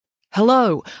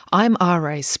Hello, I'm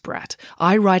R.A. Spratt.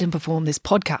 I write and perform this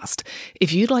podcast.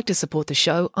 If you'd like to support the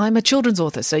show, I'm a children's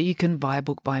author, so you can buy a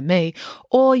book by me,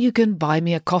 or you can buy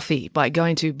me a coffee by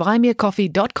going to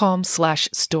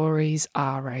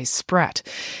buymeacoffee.com/storiesRASpratt.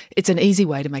 It's an easy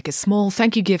way to make a small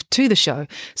thank you gift to the show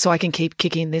so I can keep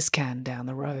kicking this can down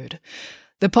the road.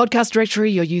 The podcast directory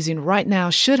you're using right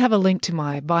now should have a link to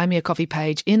my Buy Me a Coffee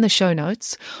page in the show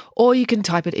notes, or you can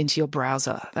type it into your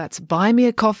browser. That's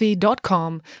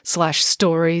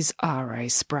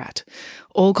buymeacoffee.com/storiesRASpratt.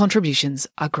 All contributions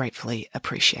are gratefully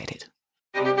appreciated.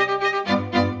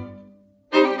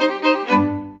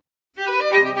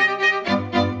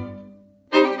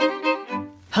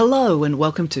 Hello and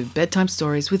welcome to Bedtime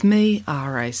Stories with me,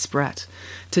 R.A. Spratt.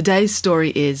 Today's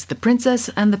story is The Princess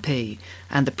and the Pea,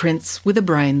 and the prince with a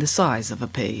brain the size of a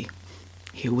pea.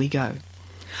 Here we go.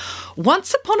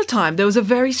 Once upon a time there was a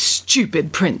very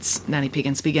stupid prince, Nanny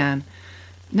Piggins began.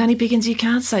 Nanny Piggins, you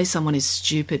can't say someone is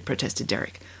stupid, protested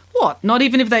Derek. What, not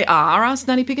even if they are? Asked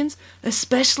Nanny Piggins.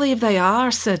 Especially if they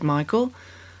are, said Michael.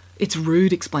 It's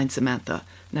rude, explained Samantha.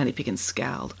 Nanny Piggins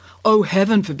scowled. Oh,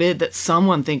 heaven forbid that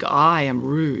someone think I am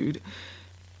rude.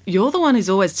 You're the one who's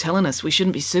always telling us we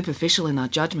shouldn't be superficial in our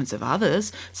judgments of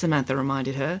others, Samantha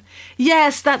reminded her.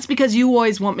 Yes, that's because you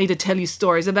always want me to tell you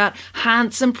stories about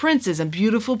handsome princes and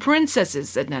beautiful princesses,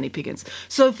 said Nanny Piggins.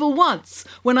 So for once,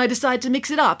 when I decide to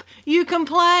mix it up, you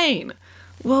complain.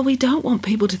 Well, we don't want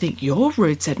people to think you're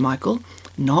rude, said Michael.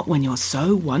 Not when you're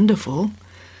so wonderful.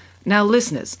 Now,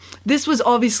 listeners, this was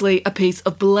obviously a piece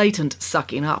of blatant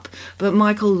sucking up, but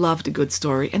Michael loved a good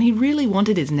story and he really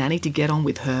wanted his nanny to get on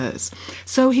with hers,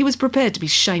 so he was prepared to be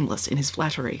shameless in his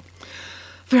flattery.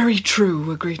 Very true,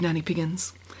 agreed Nanny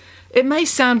Piggins. It may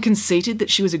sound conceited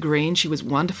that she was agreeing she was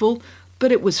wonderful,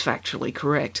 but it was factually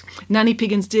correct. Nanny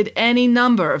Piggins did any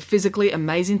number of physically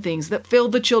amazing things that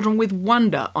filled the children with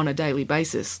wonder on a daily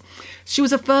basis. She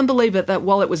was a firm believer that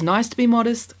while it was nice to be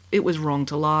modest, it was wrong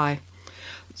to lie.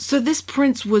 So this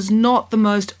prince was not the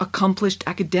most accomplished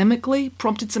academically,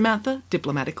 prompted Samantha,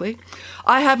 diplomatically.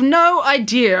 I have no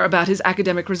idea about his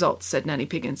academic results, said Nanny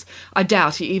Piggins. I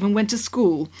doubt he even went to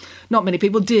school. Not many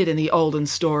people did in the olden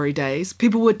story days.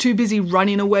 People were too busy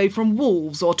running away from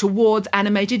wolves or towards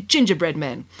animated gingerbread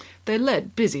men. They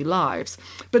led busy lives.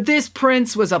 But this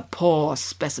prince was a poor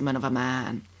specimen of a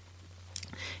man.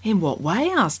 In what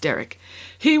way? Asked Derek.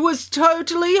 He was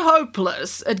totally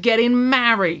hopeless at getting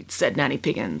married, said Nanny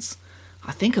Piggins.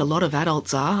 I think a lot of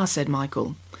adults are, said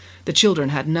Michael. The children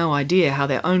had no idea how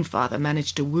their own father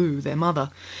managed to woo their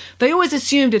mother. They always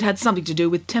assumed it had something to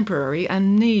do with temporary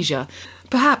amnesia,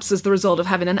 perhaps as the result of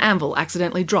having an anvil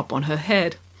accidentally drop on her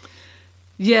head.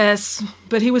 Yes,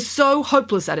 but he was so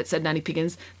hopeless at it, said Nanny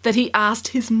Piggins, that he asked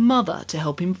his mother to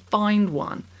help him find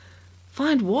one.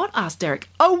 Find what? Asked Derek.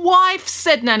 A wife,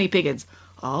 said Nanny Piggins.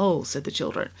 Oh, said the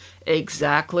children.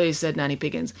 Exactly, said Nanny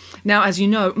Piggins. Now, as you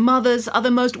know, mothers are the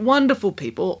most wonderful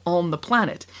people on the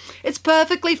planet. It's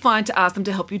perfectly fine to ask them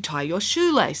to help you tie your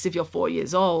shoelace if you're 4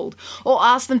 years old, or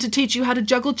ask them to teach you how to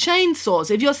juggle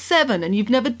chainsaws if you're 7 and you've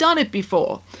never done it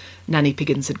before. Nanny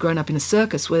Piggins had grown up in a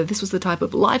circus where this was the type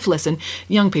of life lesson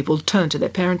young people turned to their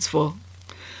parents for.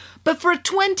 But for a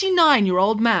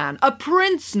 29-year-old man, a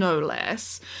prince no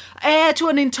less, heir to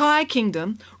an entire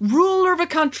kingdom, ruler of a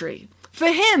country, for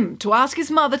him to ask his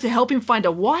mother to help him find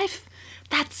a wife,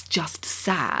 that's just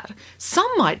sad. Some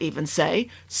might even say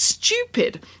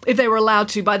stupid, if they were allowed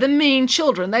to by the mean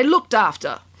children they looked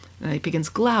after. Nanny Piggins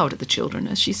glowered at the children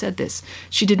as she said this.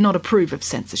 She did not approve of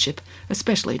censorship,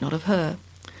 especially not of her.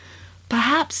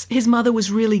 Perhaps his mother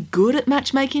was really good at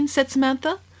matchmaking, said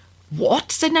Samantha.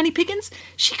 What? Said Nanny Piggins.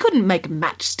 She couldn't make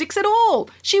matchsticks at all.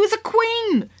 She was a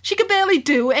queen. She could barely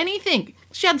do anything.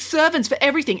 She had servants for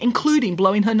everything, including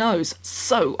blowing her nose.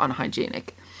 So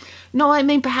unhygienic. No, I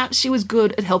mean perhaps she was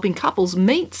good at helping couples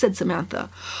meet, said Samantha.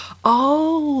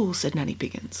 Oh, said Nanny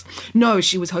Piggins. No,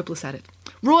 she was hopeless at it.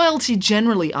 Royalty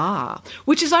generally are,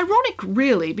 which is ironic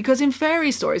really, because in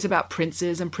fairy stories about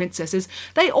princes and princesses,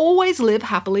 they always live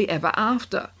happily ever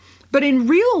after. But in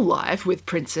real life, with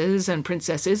princes and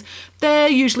princesses, they're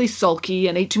usually sulky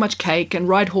and eat too much cake and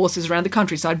ride horses around the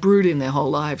countryside brooding their whole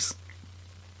lives.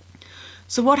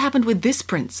 So what happened with this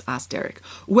prince? Asked Derek.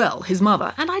 Well, his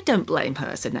mother, and I don't blame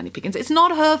her, said Nanny Piggins. It's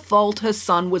not her fault her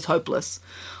son was hopeless.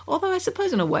 Although I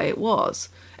suppose in a way it was.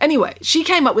 Anyway, she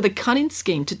came up with a cunning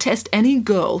scheme to test any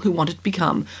girl who wanted to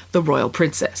become the royal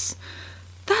princess.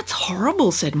 That's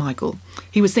horrible, said Michael.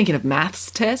 He was thinking of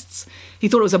maths tests. He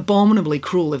thought it was abominably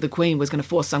cruel if the Queen was going to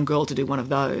force some girl to do one of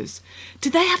those.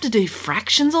 Did they have to do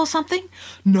fractions or something?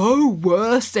 No,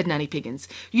 worse, said Nanny Piggins.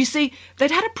 You see,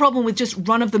 they'd had a problem with just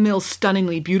run-of-the-mill,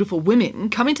 stunningly beautiful women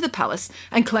coming to the palace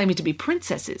and claiming to be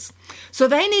princesses. So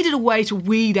they needed a way to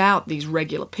weed out these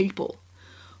regular people.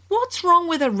 What's wrong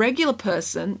with a regular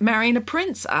person marrying a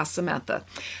prince? Asked Samantha.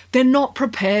 They're not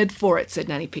prepared for it, said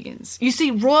Nanny Piggins. You see,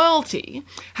 royalty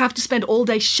have to spend all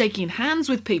day shaking hands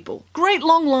with people. Great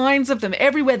long lines of them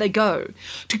everywhere they go.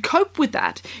 To cope with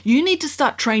that, you need to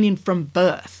start training from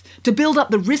birth, to build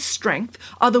up the wrist strength,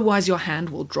 otherwise your hand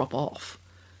will drop off.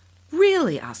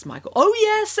 Really? Asked Michael. Oh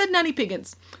yes, said Nanny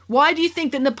Piggins. Why do you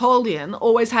think that Napoleon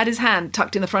always had his hand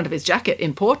tucked in the front of his jacket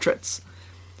in portraits?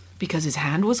 Because his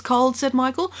hand was cold, said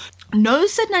Michael. No,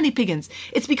 said Nanny Piggins.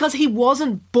 It's because he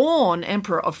wasn't born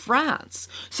Emperor of France.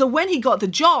 So when he got the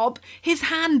job, his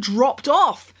hand dropped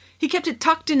off. He kept it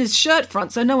tucked in his shirt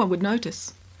front so no one would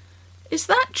notice. Is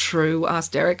that true?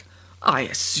 Asked Eric. I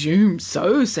assume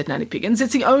so, said Nanny Piggins.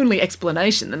 It's the only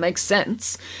explanation that makes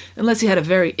sense. Unless he had a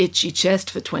very itchy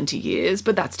chest for 20 years,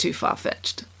 but that's too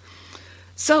far-fetched.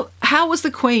 So how was the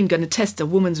Queen going to test a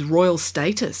woman's royal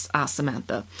status? Asked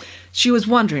Samantha. She was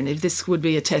wondering if this would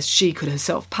be a test she could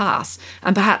herself pass,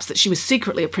 and perhaps that she was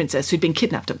secretly a princess who'd been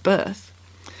kidnapped at birth.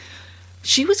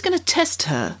 She was going to test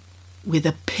her with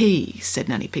a pea, said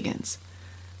Nanny Piggins.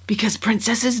 Because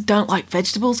princesses don't like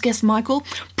vegetables, guessed Michael.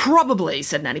 Probably,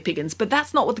 said Nanny Piggins, but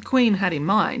that's not what the Queen had in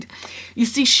mind. You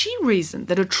see, she reasoned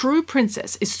that a true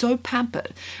princess is so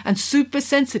pampered and super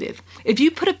sensitive. If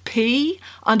you put a pea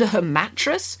under her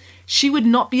mattress, she would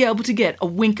not be able to get a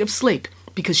wink of sleep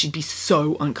because she'd be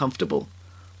so uncomfortable.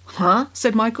 Huh?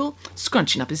 Said Michael,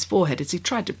 scrunching up his forehead as he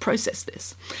tried to process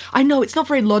this. I know, it's not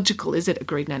very logical, is it?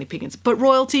 Agreed Nanny Piggins. But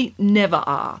royalty never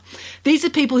are. These are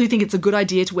people who think it's a good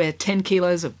idea to wear 10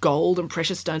 kilos of gold and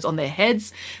precious stones on their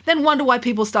heads, then wonder why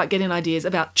people start getting ideas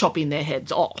about chopping their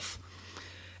heads off.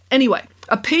 Anyway,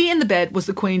 a pea in the bed was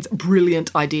the Queen's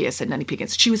brilliant idea, said Nanny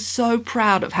Piggins. She was so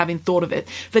proud of having thought of it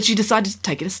that she decided to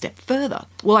take it a step further.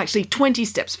 Well, actually, 20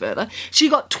 steps further. She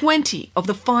got 20 of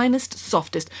the finest,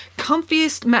 softest,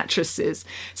 comfiest mattresses,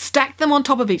 stacked them on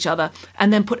top of each other,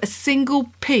 and then put a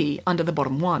single pea under the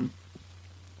bottom one.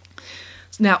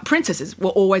 Now, princesses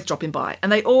were always dropping by,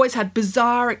 and they always had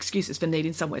bizarre excuses for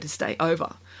needing somewhere to stay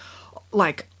over.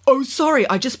 Like, oh, sorry,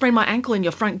 I just sprained my ankle in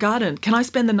your front garden. Can I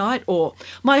spend the night? Or,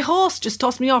 my horse just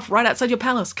tossed me off right outside your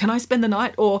palace. Can I spend the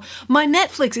night? Or, my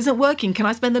Netflix isn't working. Can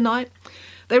I spend the night?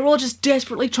 They were all just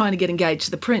desperately trying to get engaged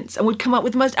to the prince and would come up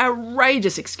with the most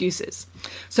outrageous excuses.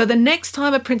 So the next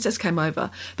time a princess came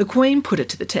over, the Queen put it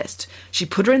to the test. She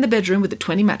put her in the bedroom with the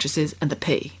 20 mattresses and the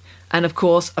pea. And, of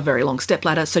course, a very long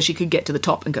stepladder so she could get to the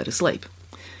top and go to sleep.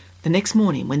 The next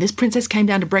morning, when this princess came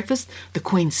down to breakfast, the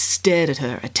Queen stared at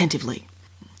her attentively.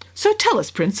 So tell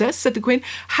us, princess, said the Queen,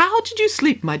 how did you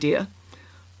sleep, my dear?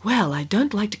 Well, I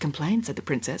don't like to complain, said the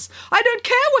princess. I don't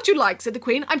care what you like, said the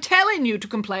Queen. I'm telling you to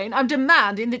complain. I'm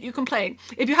demanding that you complain.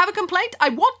 If you have a complaint, I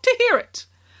want to hear it.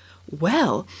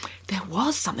 Well, there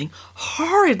was something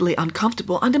horridly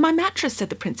uncomfortable under my mattress, said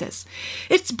the princess.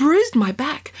 It's bruised my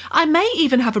back. I may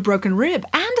even have a broken rib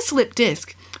and a slipped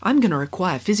disc. I'm going to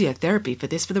require physiotherapy for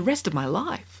this for the rest of my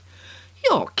life.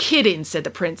 You're kidding, said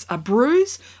the prince. A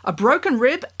bruise, a broken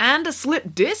rib, and a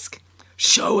slipped disc?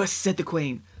 Show us, said the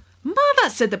Queen. Mother,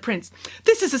 said the prince.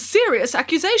 This is a serious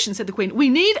accusation, said the Queen. We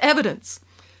need evidence.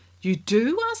 You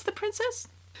do? Asked the princess.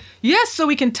 Yes, so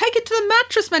we can take it to the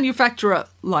mattress manufacturer,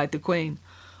 lied the Queen.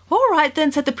 All right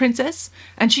then, said the princess,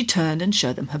 and she turned and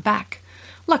showed them her back.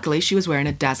 Luckily, she was wearing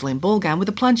a dazzling ball gown with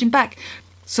a plunging back,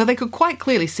 so they could quite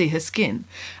clearly see her skin,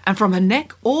 and from her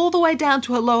neck all the way down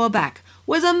to her lower back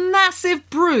was a massive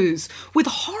bruise with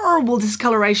horrible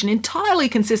discoloration entirely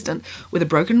consistent with a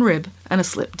broken rib and a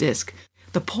slipped disc.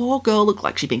 The poor girl looked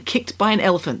like she'd been kicked by an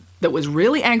elephant that was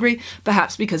really angry,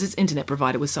 perhaps because its internet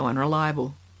provider was so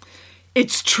unreliable.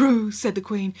 It's true, said the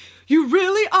Queen. You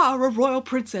really are a royal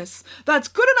princess. That's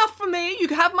good enough for me. You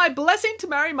can have my blessing to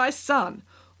marry my son.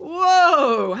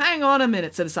 Whoa, hang on a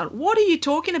minute, said the son. What are you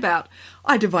talking about?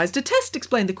 I devised a test,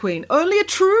 explained the Queen. Only a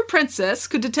true princess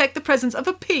could detect the presence of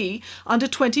a pea under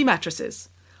 20 mattresses.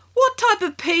 What type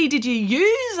of pea did you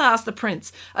use? Asked the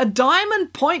prince. A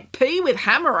diamond point pea with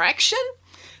hammer action?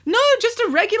 No, just a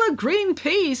regular green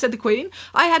pea, said the Queen.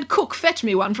 I had cook fetch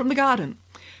me one from the garden.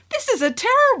 This is a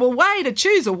terrible way to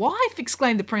choose a wife,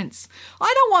 exclaimed the prince.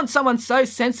 I don't want someone so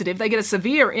sensitive they get a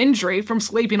severe injury from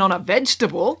sleeping on a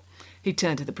vegetable. He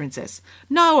turned to the princess.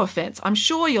 "No offence, I'm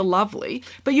sure you're lovely,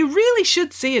 but you really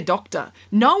should see a doctor.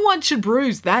 No one should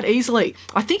bruise that easily.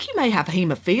 I think you may have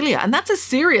haemophilia, and that's a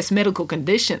serious medical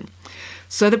condition."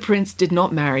 So the prince did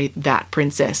not marry that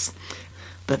princess.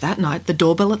 But that night the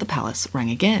doorbell at the palace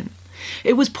rang again.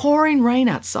 It was pouring rain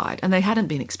outside, and they hadn't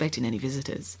been expecting any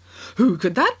visitors. "Who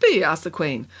could that be?" asked the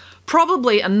queen.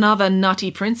 "Probably another nutty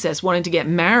princess wanting to get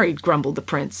married," grumbled the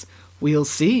prince. "We'll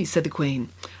see," said the queen.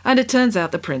 And it turns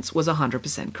out the prince was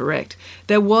 100% correct.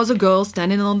 There was a girl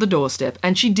standing on the doorstep,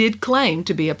 and she did claim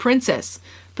to be a princess.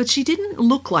 But she didn't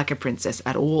look like a princess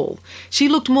at all. She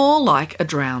looked more like a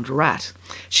drowned rat.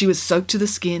 She was soaked to the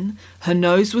skin, her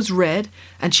nose was red,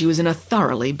 and she was in a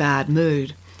thoroughly bad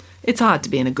mood. It's hard to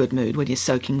be in a good mood when you're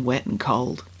soaking wet and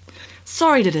cold.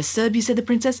 "Sorry to disturb you," said the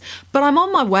princess, "but I'm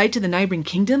on my way to the neighbouring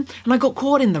kingdom and I got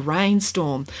caught in the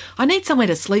rainstorm. I need somewhere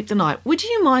to sleep tonight. Would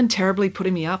you mind terribly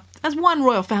putting me up, as one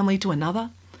royal family to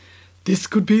another?" "This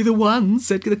could be the one,"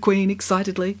 said the queen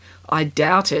excitedly. "I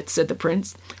doubt it," said the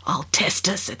prince. "I'll test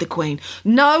her," said the queen.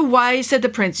 "No way," said the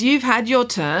prince. "You've had your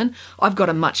turn. I've got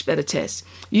a much better test.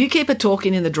 You keep her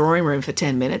talking in the drawing room for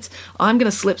 10 minutes. I'm going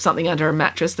to slip something under her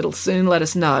mattress that'll soon let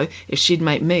us know if she'd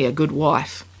make me a good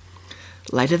wife."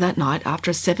 Later that night, after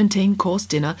a 17-course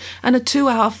dinner and a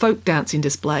 2-hour folk dancing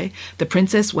display, the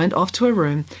princess went off to her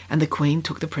room and the queen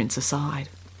took the prince aside.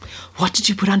 "What did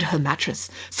you put under her mattress?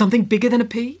 Something bigger than a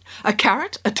pea? A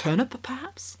carrot? A turnip,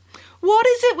 perhaps?" "What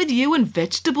is it with you and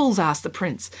vegetables?" asked the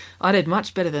prince. "I did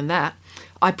much better than that.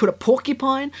 I put a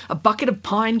porcupine, a bucket of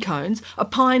pine cones, a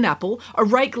pineapple, a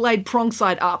rake laid prong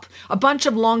side up, a bunch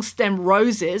of long-stemmed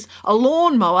roses, a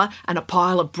lawnmower, and a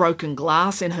pile of broken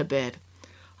glass in her bed."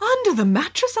 "Under the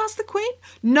mattress?" asked the queen.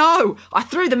 "No, I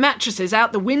threw the mattresses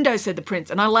out the window," said the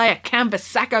prince, "and I lay a canvas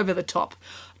sack over the top."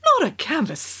 "Not a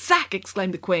canvas sack!"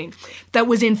 exclaimed the queen. "That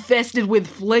was infested with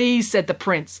fleas," said the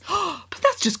prince. "Oh, but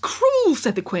that's just cruel,"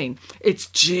 said the queen. "It's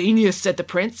genius," said the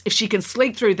prince. "If she can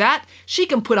sleep through that, she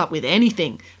can put up with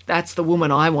anything. That's the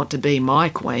woman I want to be my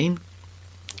queen."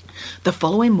 The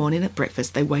following morning at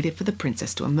breakfast, they waited for the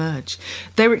princess to emerge.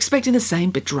 They were expecting the same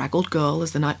bedraggled girl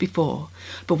as the night before,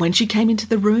 but when she came into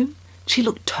the room, she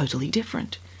looked totally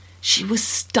different. She was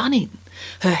stunning.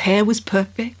 Her hair was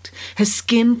perfect, her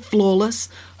skin flawless,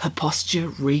 her posture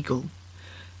regal.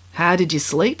 "How did you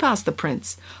sleep?" asked the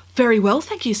prince. "Very well,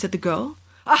 thank you," said the girl.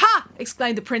 "Aha!"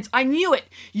 exclaimed the prince. "I knew it.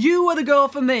 You are the girl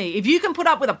for me. If you can put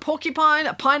up with a porcupine,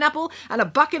 a pineapple, and a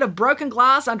bucket of broken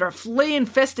glass under a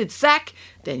flea-infested sack,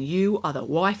 then you are the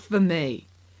wife for me."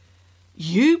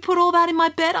 "You put all that in my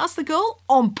bed?" asked the girl.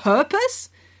 "On purpose?"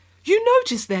 "You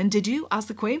noticed then, did you?" asked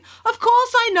the queen. "Of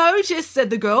course I noticed," said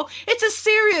the girl. "It's a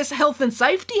serious health and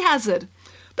safety hazard."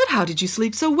 "But how did you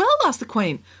sleep so well?" asked the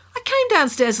queen. "I came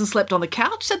downstairs and slept on the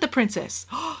couch," said the princess.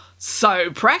 "So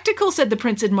practical," said the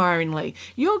prince admiringly.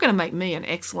 "You're going to make me an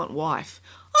excellent wife."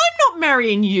 "I'm not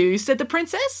marrying you," said the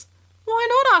princess. "Why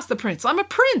not?" asked the prince. "I'm a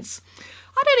prince."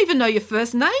 "I don't even know your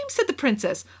first name," said the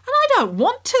princess, "and I don't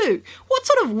want to. What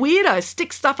sort of weirdo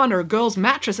sticks stuff under a girl's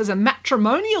mattress as a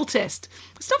matrimonial test?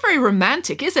 It's not very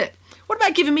romantic, is it? What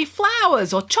about giving me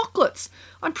flowers or chocolates?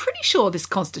 I'm pretty sure this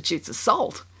constitutes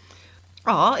assault."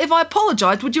 "Oh, if I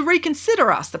apologised, would you reconsider?"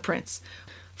 asked the prince.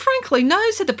 "Frankly,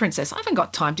 no," said the princess. "I haven't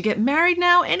got time to get married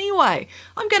now anyway.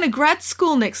 I'm going to grad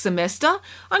school next semester.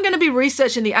 I'm going to be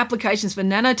researching the applications for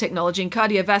nanotechnology and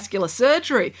cardiovascular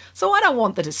surgery, so I don't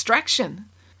want the distraction."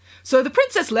 So the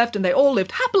princess left and they all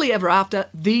lived happily ever after.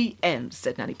 The end,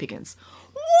 said Nanny Piggins.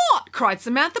 "What?" cried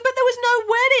Samantha. "But there was no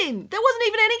wedding. There wasn't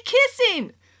even any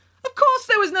kissing." "Of course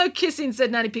there was no kissing,"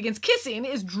 said Nanny Piggins. "Kissing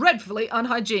is dreadfully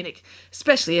unhygienic,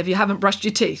 especially if you haven't brushed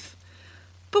your teeth."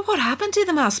 "But what happened to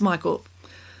them?" asked Michael.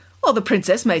 "Well, the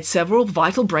princess made several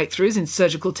vital breakthroughs in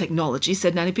surgical technology,"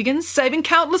 said Nanny Piggins, "saving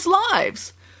countless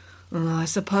lives." "I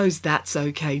suppose that's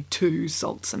okay too,"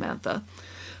 sulked Samantha.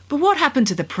 "But what happened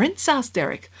to the prince?" asked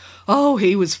Derek. "Oh,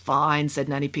 he was fine," said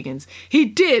Nanny Piggins. "He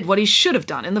did what he should have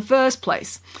done in the first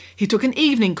place. He took an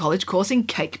evening college course in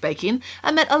cake baking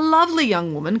and met a lovely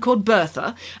young woman called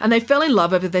Bertha, and they fell in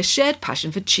love over their shared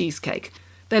passion for cheesecake.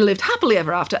 They lived happily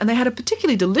ever after, and they had a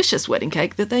particularly delicious wedding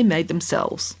cake that they made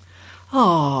themselves."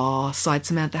 "Oh," sighed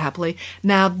Samantha happily.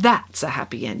 "Now that's a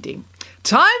happy ending."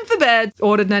 "Time for bed,"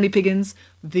 ordered Nanny Piggins.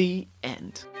 The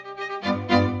end.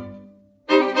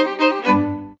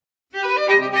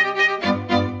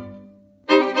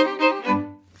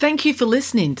 Thank you for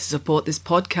listening. To support this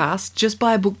podcast, just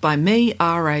buy a book by me,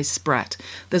 R.A. Spratt.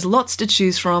 There's lots to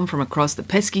choose from across the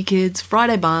Pesky Kids,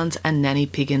 Friday Barnes and Nanny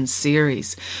Piggins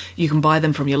series. You can buy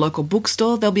them from your local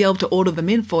bookstore. They'll be able to order them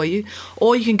in for you.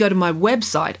 Or you can go to my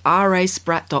website,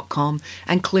 raspratt.com,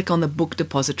 and click on the Book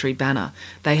Depository banner.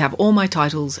 They have all my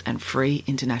titles and free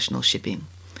international shipping.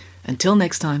 Until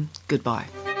next time, goodbye.